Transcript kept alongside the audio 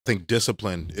think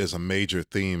discipline is a major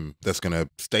theme that's going to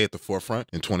stay at the forefront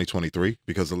in 2023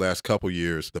 because the last couple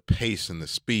years, the pace and the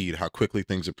speed, how quickly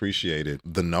things appreciated,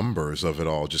 the numbers of it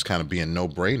all just kind of being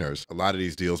no-brainers. A lot of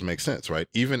these deals make sense, right?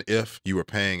 Even if you were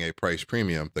paying a price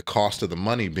premium, the cost of the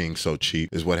money being so cheap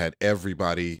is what had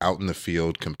everybody out in the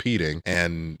field competing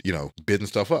and, bidding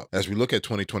stuff up. As we look at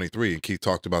 2023, and Keith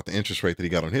talked about the interest rate that he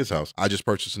got on his house. I just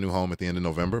purchased a new home at the end of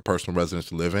November, personal residence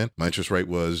to live in. My interest rate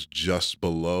was just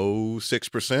below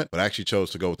 6%. But I actually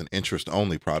chose to go with an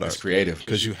interest-only product. That's creative.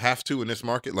 Because you have to in this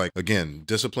market. Like, again,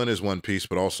 discipline is one piece,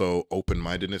 but also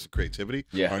open-mindedness and creativity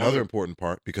are another important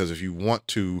part. Because if you want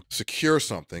to secure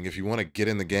something, if you want to get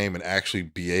in the game and actually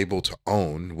be able to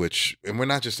own, and we're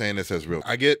not just saying this as real.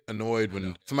 I get annoyed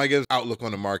when somebody gives outlook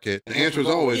on the market. The answer is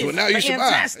always, well, now you should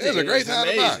buy. It's a great time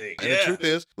to buy. And the truth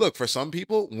is, look, for some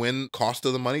people, when cost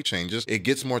of the money changes, it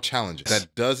gets more challenging.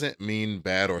 That doesn't mean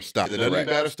bad or stop. It doesn't mean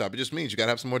bad or stop. It just means you got to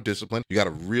have some more discipline. You got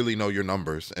to really know your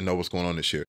numbers and know what's going on this year.